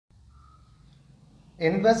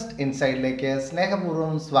Invest ഇൻസൈഡിലേക്ക്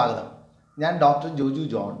സ്നേഹപൂർവ്വം സ്വാഗതം. ഞാൻ doctor Joju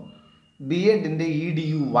John. B.Ed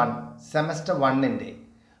EDU 1 semester 1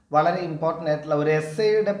 വളരെ ഇമ്പോർട്ടൻ്റ് ആയിട്ടുള്ള ഒരു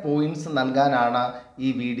എസ്സേയുടെ പോയിൻറ്റ്സ് നൽകാനാണ് ഈ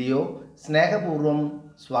വീഡിയോ. സ്നേഹപൂർവ്വം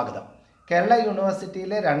സ്വാഗതം. കേരള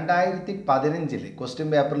യൂണിവേഴ്സിറ്റിയിലെ 2015 ക്വസ്റ്റ്യൻ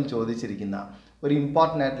പേപ്പറിൽ ചോദിച്ചിരിക്കുന്ന ഒരു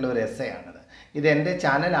ഇമ്പോർട്ടൻ്റ് ആയിട്ടുള്ള ഒരു എസ്സേയാണിത്. ഇത് എൻ്റെ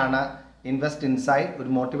ചാനലാണ്, ഇൻവെസ്റ്റ് ഇൻസൈഡ്, ഒരു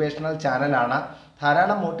മോട്ടിവേഷണൽ ചാനലാണ്.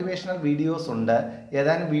 ധാരാളം മോട്ടിവേഷണൽ വീഡിയോസ് ഉണ്ട്.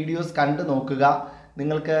 ഏതാനും വീഡിയോസ് കണ്ടു നോക്കുക.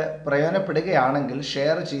 നിങ്ങൾക്ക് പ്രയോജനപ്പെടുകയാണെങ്കിൽ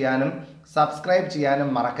ഷെയർ ചെയ്യാനും സബ്സ്ക്രൈബ് ചെയ്യാനും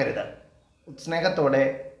മറക്കരുത്. സ്നേഹത്തോടെ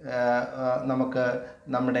നമുക്ക്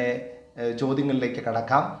നമ്മുടെ ചോദ്യങ്ങളിലേക്ക്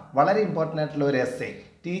കടക്കാം. വളരെ ഇമ്പോർട്ടൻ്റ് ആയിട്ടുള്ള ഒരു essay.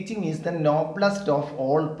 Teaching is the noblest of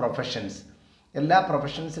all professions. എല്ലാ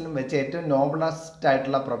പ്രൊഫഷൻസിലും വെച്ച് ഏറ്റവും നോബ്ലസ്റ്റ്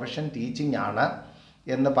ആയിട്ടുള്ള പ്രൊഫഷൻ ടീച്ചിങ് ആണ്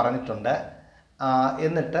എന്ന് പറഞ്ഞിട്ടുണ്ട്.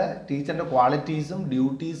 എന്നിട്ട് ടീച്ചറിൻ്റെ ക്വാളിറ്റീസും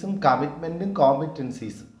ഡ്യൂട്ടീസും കമ്മിറ്റ്മെൻറ്റും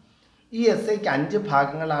കോമ്പിറ്റൻസീസും. ഈ എസ്സേക്ക് 5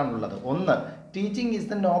 ഭാഗങ്ങളാണുള്ളത്. ഒന്ന്, teaching is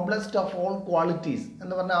the noblest of all qualities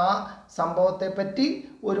എന്ന് പറഞ്ഞാൽ ആ സംഭവത്തെ പറ്റി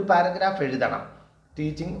ഒരു പാരഗ്രാഫ് എഴുതണം.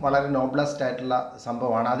 ടീച്ചിങ് വളരെ നോബ്ലസ്റ്റ് ആയിട്ടുള്ള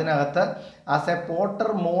സംഭവമാണ്. അതിനകത്ത് as A Potter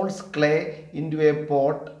moulds clay in to A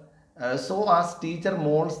pot, so as teacher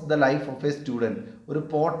moulds the life of A student. ഒരു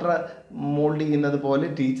പോട്ടർ മോൾഡ് ചെയ്യുന്നത് പോലെ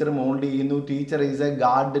ടീച്ചർ മോൾഡ് ചെയ്യുന്നു. Teacher is A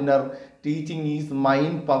Gardner. Teaching is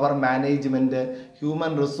mind power management.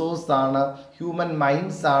 Human resource ആണ്, human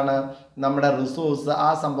minds ആണ് നമ്മുടെ resource. ആ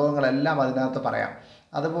സംഭവങ്ങളെല്ലാം അതിനകത്ത് പറയാം.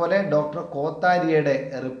 അതുപോലെ doctor കോത്താരിയുടെ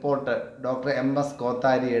report, doctor MS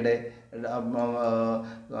കോത്താരിയുടെ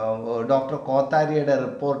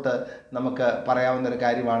report നമുക്ക് പറയാവുന്നൊരു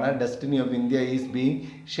കാര്യമാണ്. Destiny of India is being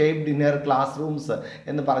shaped in her class rooms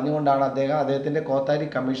എന്ന് പറഞ്ഞുകൊണ്ടാണ് അദ്ദേഹത്തിൻ്റെ കോത്താരി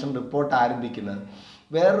കമ്മീഷൻ റിപ്പോർട്ട് ആരംഭിക്കുന്നത്.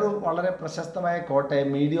 വേറൊരു വളരെ പ്രശസ്തമായ coat,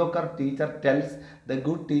 mediocre teacher tells, the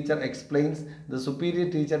good teacher explains, the superior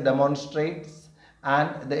teacher demonstrates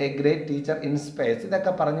and A great teacher inspires.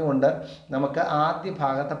 ഇതൊക്കെ പറഞ്ഞുകൊണ്ട് നമുക്ക് ആദ്യ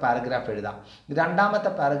ഭാഗത്തെ പാരഗ്രാഫ് എഴുതാം.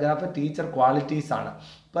 രണ്ടാമത്തെ പാരഗ്രാഫ് ടീച്ചർ ക്വാളിറ്റീസ് ആണ്.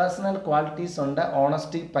 പേഴ്സണൽ ക്വാളിറ്റീസ് ഉണ്ട്,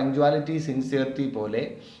 ഓണസ്റ്റി, പങ്ക്ച്വാലിറ്റി, സിൻസിയറിറ്റി പോലെ.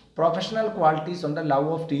 പ്രൊഫഷണൽ ക്വാളിറ്റീസ് ഉണ്ട്, love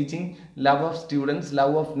of teaching, love of students,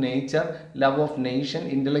 love of nature, love of nation,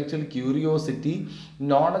 intellectual curiosity,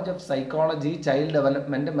 knowledge of psychology, child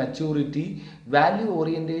development, maturity, value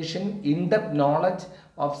orientation, in-depth knowledge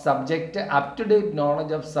of subject, up to date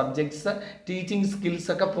knowledge of subjects, teaching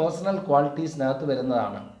skills ഒക്കെ personal ക്വാളിറ്റീസിനകത്ത്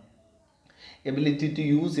വരുന്നതാണ്. Ability to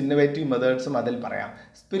use innovative മെത്തേഡ്സും അതിൽ പറയാം.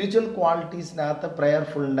 Spiritual ക്വാളിറ്റീസിനകത്ത്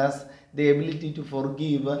പ്രയർഫുൾനെസ്, the ability to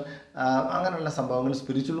forgive, അങ്ങനെയുള്ള സംഭവങ്ങൾ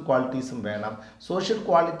spiritual ക്വാളിറ്റീസും വേണം. Social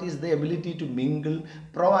qualities, the ability to mingle,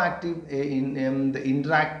 proactive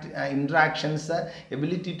interactions,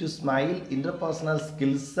 ability to smile, interpersonal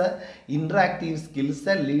skills, interactive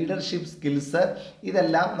skills, leadership skills.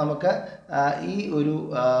 ഇതെല്ലാം നമുക്ക് ഈ ഒരു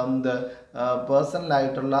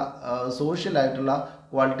പേഴ്സണലായിട്ടുള്ള സോഷ്യലായിട്ടുള്ള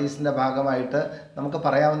ക്വാളിറ്റീസിൻ്റെ ഭാഗമായിട്ട് നമുക്ക്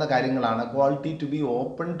പറയാവുന്ന കാര്യങ്ങളാണ്. Quality to B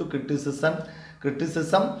open to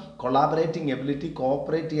criticism, collaborating ability,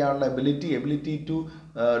 cooperate ചെയ്യാനുള്ള ability to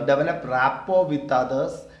develop rapport with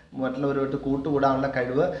others, മറ്റുള്ളവരുമായിട്ട് കൂട്ടുകൂടാനുള്ള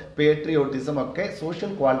കഴിവ്, പേട്രിയോട്ടിസം ഒക്കെ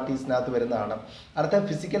സോഷ്യൽ ക്വാളിറ്റീസിനകത്ത് വരുന്നതാണ്. അടുത്ത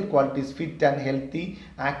physical qualities, fit and healthy,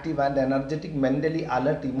 active and energetic, mentally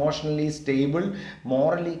alert, emotionally stable,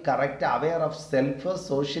 morally correct, aware of self,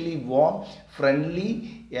 socially warm, friendly,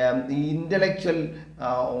 intellectual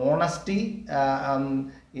honesty,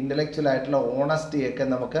 intellectual ആയിട്ടുള്ള ഓണസ്റ്റിയൊക്കെ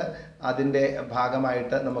നമുക്ക് അതിൻ്റെ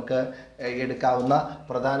ഭാഗമായിട്ട് നമുക്ക് എടുക്കാവുന്ന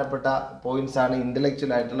പ്രധാനപ്പെട്ട പോയിൻറ്റ്സാണ്.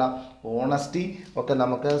 ഇൻ്റലക്ച്വൽ ആയിട്ടുള്ള ഓണസ്റ്റി ഒക്കെ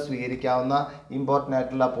നമുക്ക് സ്വീകരിക്കാവുന്ന ഇമ്പോർട്ടൻ്റ്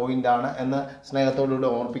ആയിട്ടുള്ള പോയിൻ്റാണ് എന്ന് സ്നേഹത്തോടുകൂടി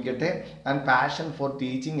ഓർപ്പിക്കട്ടെ. ആൻഡ് പാഷൻ ഫോർ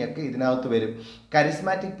ടീച്ചിങ് ഒക്കെ ഇതിനകത്ത് വരും.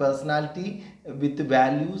 Charismatic personality with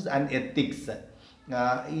values and ethics.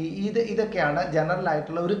 ഇതൊക്കെയാണ് ജനറൽ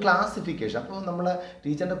ആയിട്ടുള്ള ഒരു ക്ലാസിഫിക്കേഷൻ. അപ്പോൾ നമ്മൾ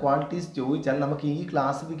ടീച്ചറിൻ്റെ ക്വാളിറ്റീസ് ചോദിച്ചാൽ നമുക്ക് ഈ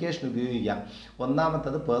ക്ലാസിഫിക്കേഷൻ ഉപയോഗിക്കാം.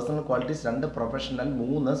 ഒന്നാമത്തത് personal qualities, 2 professional,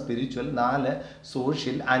 3 spiritual, 4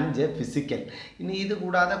 social, 5 physical. ഇനി ഇത്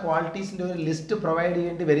കൂടാതെ ക്വാളിറ്റീസിൻ്റെ ഒരു ലിസ്റ്റ് പ്രൊവൈഡ്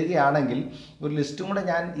ചെയ്യേണ്ടി വരികയാണെങ്കിൽ ഒരു ലിസ്റ്റും കൂടെ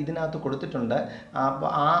ഞാൻ ഇതിനകത്ത് കൊടുത്തിട്ടുണ്ട്. അപ്പോൾ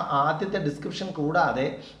ആ ആദ്യത്തെ ഡിസ്ക്രിപ്ഷൻ കൂടാതെ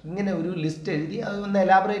ഇങ്ങനെ ഒരു ലിസ്റ്റ് എഴുതി അതൊന്ന്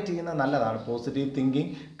എലാബറേറ്റ് ചെയ്യുന്നത് നല്ലതാണ്. Positive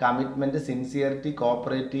thinking, commitment, sincerity,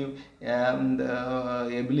 cooperative,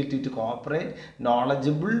 ability to cooperate,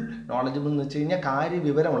 knowledgeable എന്ന് വെച്ച് കഴിഞ്ഞാൽ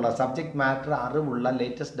കാര്യവിവരമുള്ള, സബ്ജക്റ്റ് മാറ്റർ അറിവുള്ള,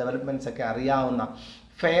 ലേറ്റസ്റ്റ് ഡെവലപ്മെൻറ്റ്സ് ഒക്കെ അറിയാവുന്ന,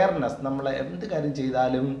 ഫെയർനെസ്, നമ്മൾ എന്ത് കാര്യം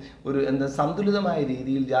ചെയ്താലും ഒരു സന്തുലിതമായ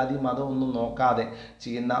രീതിയിൽ ജാതി മതം ഒന്നും നോക്കാതെ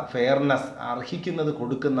ചെയ്യുന്ന ഫെയർനെസ്, അർഹിക്കുന്നത്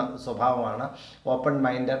കൊടുക്കുന്ന സ്വഭാവമാണ്. Open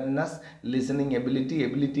mindedness, listening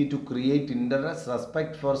ability to create interest,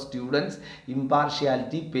 respect for students,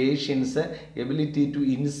 impartiality, patients, ability to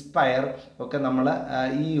inspire ഒക്കെ നമ്മൾ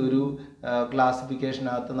ഈ ഒരു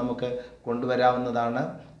ക്ലാസിഫിക്കേഷനകത്ത് നമുക്ക് കൊണ്ടുവരാവുന്നതാണ്.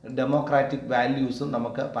 ഡെമോക്രാറ്റിക് വാല്യൂസും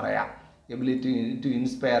നമുക്ക് പറയാം. ability to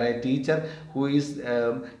inspire. A teacher who is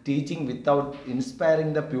teaching without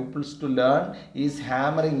inspiring the pupils to learn is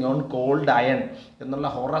hammering on cold iron എന്നുള്ള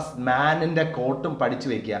Horace മാനിൻ്റെ കോട്ടും പഠിച്ചു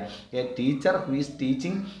വയ്ക്കുക. A teacher who is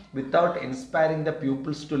teaching without inspiring the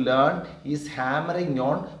pupils to learn is hammering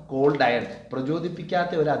on cold iron.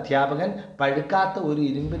 പ്രചോദിപ്പിക്കാത്ത ഒരു അധ്യാപകൻ പഴുക്കാത്ത ഒരു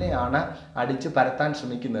ഇരുമ്പിനെയാണ് അടിച്ച് പരത്താൻ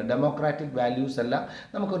ശ്രമിക്കുന്നത്. ഡെമോക്രാറ്റിക് വാല്യൂസ് എല്ലാം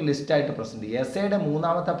നമുക്കൊരു ലിസ്റ്റായിട്ട് പ്രസൻറ്റ് ചെയ്യും. എസ്സേയുടെ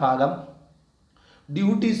മൂന്നാമത്തെ ഭാഗം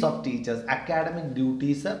duties of teachers, academic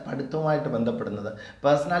duties പഠിത്തവുമായിട്ട് ബന്ധപ്പെടുന്നത്.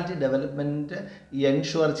 പേഴ്സണാലിറ്റി ഡെവലപ്മെൻറ്റ്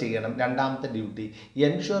എൻഷുവർ ചെയ്യണം, രണ്ടാമത്തെ ഡ്യൂട്ടി.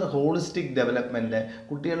 എൻഷുവർ ഹോളിസ്റ്റിക് ഡെവലപ്മെൻറ്റ്,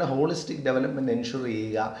 കുട്ടികളുടെ ഹോളിസ്റ്റിക് ഡെവലപ്മെൻറ്റ് എൻഷുർ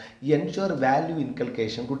ചെയ്യുക. എൻഷുവർ വാല്യൂ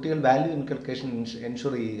ഇൻകൾക്കേഷൻ, കുട്ടികൾ വാല്യൂ ഇൻകൾക്കേഷൻ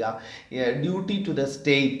എൻഷുർ ചെയ്യുക. Duty to the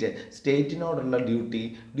state, സ്റ്റേറ്റിനോടുള്ള duty.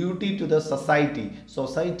 Duty to the society,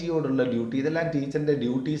 സൊസൈറ്റിയോടുള്ള duty. ഇതെല്ലാം ടീച്ചറിൻ്റെ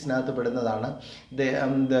ഡ്യൂട്ടീസിനകത്ത് പെടുന്നതാണ്.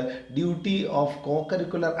 The duty of co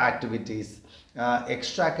curricular activities,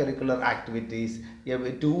 extra curricular activities,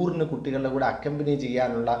 ടൂറിന് കുട്ടികളുടെ കൂടെ അക്കമ്പനി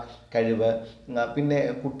ചെയ്യാനുള്ള കഴിവ്, പിന്നെ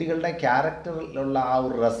കുട്ടികളുടെ ക്യാരക്ടറിലുള്ള ആ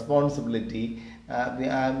ഒരു റെസ്പോൺസിബിലിറ്റി,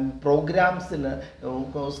 പ്രോഗ്രാംസിൽ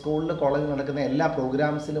സ്കൂളിൽ കോളേജിൽ നടക്കുന്ന എല്ലാ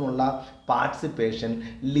പ്രോഗ്രാംസിലുമുള്ള പാർട്ടിസിപ്പേഷൻ,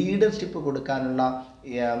 ലീഡർഷിപ്പ് കൊടുക്കാനുള്ള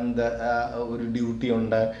ഒരു ഡ്യൂട്ടി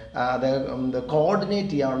ഉണ്ട്, അത്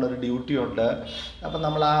കോർഡിനേറ്റ് ചെയ്യാനുള്ള ഒരു ഡ്യൂട്ടി ഉണ്ട്. അപ്പം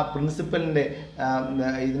നമ്മൾ ആ പ്രിൻസിപ്പലിൻ്റെ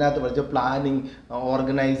ഇതിനകത്ത് പഠിച്ച പ്ലാനിങ്,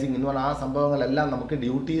 ഓർഗനൈസിങ് എന്ന് പറഞ്ഞാൽ ആ സംഭവങ്ങളെല്ലാം നമുക്ക്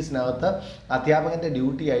ഡ്യൂട്ടീസിനകത്ത് അധ്യാപകൻ്റെ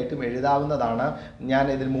ഡ്യൂട്ടി ആയിട്ടും എഴുതാവുന്നതാണ്. ഞാൻ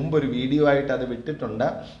ഇതിന് മുമ്പ് ഒരു വീഡിയോ ആയിട്ട് അത് വിട്ടിട്ടുണ്ട്,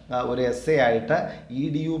 ഒരു എസ്സേ ആയിട്ട്.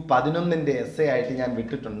 EDU 11 എസ്സേ ആയിട്ട് ഞാൻ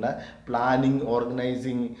വിട്ടിട്ടുണ്ട്. പ്ലാനിങ്,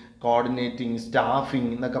 ഓർഗനൈസിങ്, കോർഡിനേറ്റിംഗ്, സ്റ്റാഫിംഗ്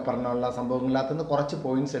എന്നൊക്കെ പറഞ്ഞുള്ള സംഭവങ്ങളിനകത്ത് നിന്ന് കുറച്ച്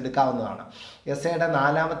പോയിൻറ്റ്സ് എടുക്കാവുന്നതാണ്. എസ്സേയുടെ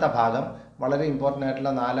നാലാമത്തെ ഭാഗം, വളരെ ഇമ്പോർട്ടൻ്റ്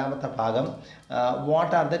ആയിട്ടുള്ള നാലാമത്തെ ഭാഗം,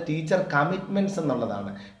 what are the teacher commitments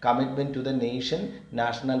എന്നുള്ളതാണ്. Commitment to the nation,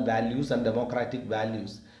 national values and democratic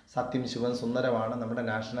values. സത്യം ശിവൻ സുന്ദരമാണ് നമ്മുടെ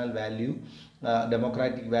national value.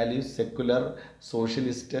 Democratic values, secular,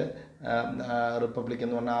 socialist, republic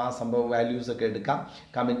എന്ന് പറഞ്ഞാൽ ആ സംഭവ വാല്യൂസൊക്കെ എടുക്കാം.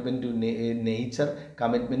 Commitment to nature,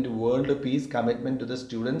 commitment to world piece, commitment to the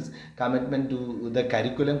students, commitment to the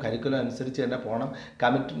curriculum അനുസരിച്ച് തന്നെ പോകണം.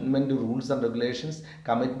 Commitment to rules and regulations,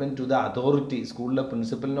 commitment to the authority, സ്കൂളിലെ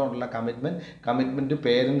പ്രിൻസിപ്പലിനോടുള്ള commitment to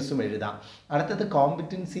പേരൻസും എഴുതാം. അടുത്തത്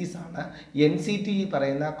കോമ്പിറ്റൻസീസ് ആണ്. NCT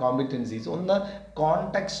പറയുന്ന കോമ്പിറ്റൻസീസ്, ഒന്ന്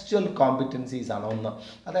കോണ്ടെക്സ്ച്വൽ കോമ്പിറ്റൻസീസ് ആണ്. ഒന്ന്,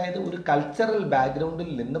 അതായത് ഒരു കൾച്ചറൽ ബാക്ക്ഗ്രൗണ്ടിൽ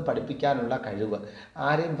നിന്ന് പഠിപ്പിക്കാനുള്ള കഴിവ്.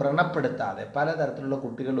 ആരെയും വ്രണപ്പെടുത്താതെ, പലതരത്തിലുള്ള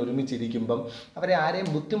കുട്ടികൾ ഒരുമിച്ചിരിക്കുമ്പം അവരെ ആരെയും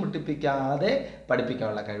ബുദ്ധിമുട്ടിപ്പിക്കാതെ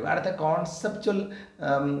പഠിപ്പിക്കാനുള്ള കഴിവ്. അടുത്ത കോൺസെപ്ച്വൽ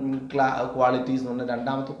ക്വാളിറ്റീസ് എന്ന് പറഞ്ഞാൽ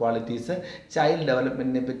രണ്ടാമത്തെ ക്വാളിറ്റീസ്, ചൈൽഡ്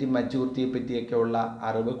ഡെവലപ്മെൻറ്റിനെ പറ്റി, മച്യൂരിറ്റിയെ പറ്റിയൊക്കെയുള്ള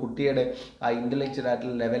അറിവ്, കുട്ടിയുടെ ആ ഇൻ്റലക്ച്വൽ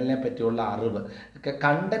ആയിട്ടുള്ള ലെവലിനെ പറ്റിയുള്ള അറിവ്.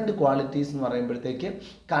 കണ്ടൻറ്റ് ക്വാളിറ്റീസ് എന്ന് പറയുമ്പോഴത്തേക്ക്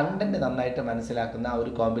കണ്ടൻറ്റ് നന്നായിട്ട് മനസ്സിലാക്കുന്ന ആ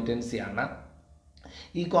ഒരു കോമ്പിറ്റൻസിയാണ്.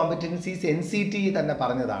 ഈ കോമ്പിറ്റൻസീസ് NCT തന്നെ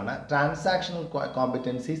പറഞ്ഞതാണ്. ട്രാൻസാക്ഷണൽ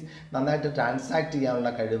കോമ്പിറ്റൻസീസ്, നന്നായിട്ട് ട്രാൻസാക്ട് ചെയ്യാനുള്ള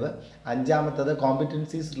കഴിവ്. അഞ്ചാമത്തത്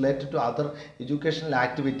competencies related to other educational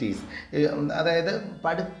activities, അതായത്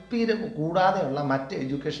പഠിപ്പീര് കൂടാതെയുള്ള മറ്റ്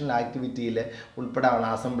എഡ്യൂക്കേഷണൽ ആക്ടിവിറ്റിയിൽ ഉൾപ്പെടാനുള്ള,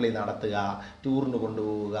 അസംബ്ലി നടത്തുക, ടൂറിന്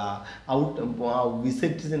കൊണ്ടുപോവുക,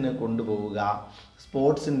 വിസിറ്റ്സിന് കൊണ്ടുപോവുക,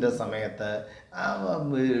 സ്പോർട്സിൻ്റെ സമയത്ത്,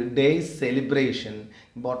 days celebration,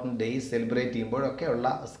 important days celebrate ചെയ്യുമ്പോഴൊക്കെയുള്ള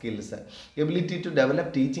skills. Ability to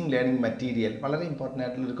develop teaching learning material, വളരെ ഇമ്പോർട്ടൻ്റ്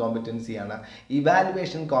ആയിട്ടുള്ളൊരു കോമ്പിറ്റൻസിയാണ്.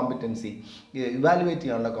 ഇവാലുവേഷൻ കോമ്പിറ്റൻസി, ഇവാലുവേറ്റ്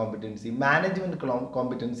ചെയ്യാനുള്ള competency. Management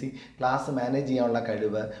competency, class manage ചെയ്യാനുള്ള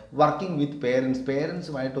കഴിവ്. വർക്കിംഗ് വിത്ത്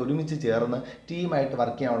പേരൻസുമായിട്ട് ഒരുമിച്ച് ചേർന്ന് ടീമായിട്ട്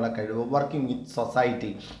വർക്ക് ചെയ്യാനുള്ള കഴിവ്. Working with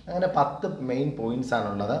society. അങ്ങനെ 10 മെയിൻ പോയിൻറ്റ്സ്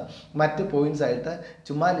ആണുള്ളത്. മറ്റ് പോയിൻറ്റ്സ് ആയിട്ട്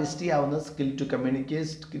ചുമ്മാ ലിസ്റ്റ് ചെയ്യാവുന്ന skill to communicate,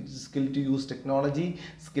 skill to use technology,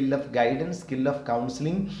 skill of guidance, skill of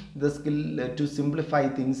counseling, the skill to simplify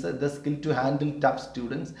things, the skill to handle tough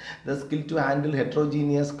students, the skill to handle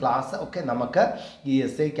heterogeneous class ഒക്കെ നമുക്ക് ഈ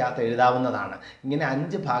എസ്സേക്കകത്ത് എഴുതാവുന്നതാണ്. ഇങ്ങനെ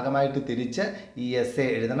 5 ഭാഗമായിട്ട് തിരിച്ച് ഈ essay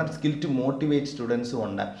എഴുതണം. Skill to motivate സ്റ്റുഡൻസും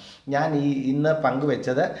ഉണ്ട്. ഞാൻ ഇന്ന്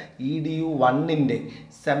പങ്കുവെച്ചത് EDU 1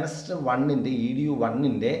 സെമസ്റ്റർ 1 EDU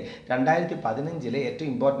 1 2015 ഏറ്റവും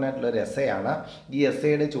ഇമ്പോർട്ടൻ്റ് ആയിട്ടുള്ള ഒരു എസ്സേ ആണ്. ഈ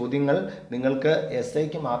എസ്സേയുടെ ചോദ്യങ്ങൾ നിങ്ങൾക്ക്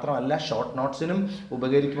എസ്സേക്ക് മാത്രമല്ല ഷോർട്ട് നോട്ട്സിനും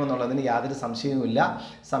ഉപകരിക്കുമെന്നുള്ളതിന് യാതൊരു സംശയവുമില്ല.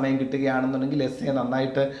 സമയം കിട്ടുകയാണെന്നുണ്ടെങ്കിൽ എസ്സേ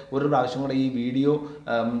നന്നായിട്ട് ഒരു പ്രാവശ്യം കൂടെ ഈ വീഡിയോ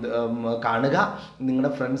കാണുക,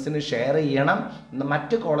 നിങ്ങളുടെ ഫ്രണ്ട്സിന് ഷെയർ ചെയ്യണം.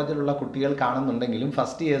 മറ്റ് കോളേജിലുള്ള കുട്ടികൾ കാണുന്നുണ്ടെങ്കിലും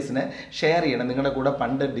ഫസ്റ്റ് ഇയേഴ്സിന് ഷെയർ ചെയ്യണം. നിങ്ങളുടെ കൂടെ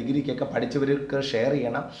പണ്ട് ഡിഗ്രിക്കൊക്കെ പഠിച്ചവർക്ക് ഷെയർ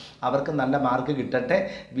ചെയ്യണം, അവർക്ക് നല്ല മാർക്ക് കിട്ടട്ടെ.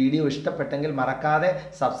 വീഡിയോ ഇഷ്ടപ്പെട്ടെങ്കിൽ മറക്കാതെ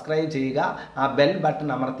സബ്സ്ക്രൈബ് ചെയ്യുക. ആ ബെൽ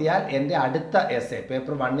ബട്ടൺ അമർത്തിയാൽ എൻ്റെ അടുത്ത എസ്സേ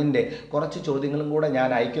പേപ്പർ 1 കുറച്ച് ചോദ്യങ്ങളും കൂടെ ഞാൻ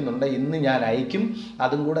അയക്കുന്നുണ്ട്. ഇന്ന് ഞാൻ അയക്കും,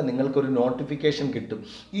 അതും കൂടെ നിങ്ങൾക്കൊരു നോട്ടിഫിക്കേഷൻ കിട്ടും.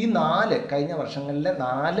 ഈ 4 കഴിഞ്ഞ വർഷങ്ങളിൽ ലെവലിലെ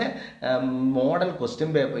 4 model question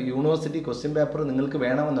paper, university question paper നിങ്ങൾക്ക്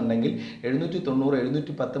വേണമെന്നുണ്ടെങ്കിൽ 790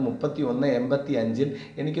 710 31 85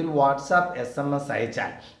 എനിക്കൊരു വാട്സാപ്പ് SMS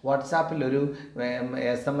അയച്ചാൽ, വാട്സാപ്പിലൊരു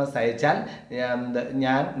SMS അയച്ചാൽ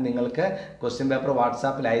ഞാൻ നിങ്ങൾക്ക് ക്വസ്റ്റ്യൻ പേപ്പർ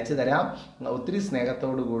വാട്സാപ്പിൽ അയച്ചു തരാം. ഒത്തിരി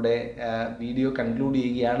സ്നേഹത്തോടു കൂടെ വീഡിയോ കൺക്ലൂഡ്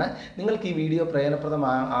ചെയ്യുകയാണ്. നിങ്ങൾക്ക് ഈ വീഡിയോ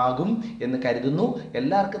പ്രയോജനപ്രദമാകും എന്ന് കരുതുന്നു.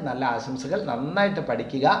 എല്ലാവർക്കും നല്ല ആശംസകൾ. നന്നായിട്ട്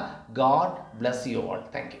പഠിക്കുക. God bless you all.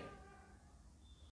 Thank you.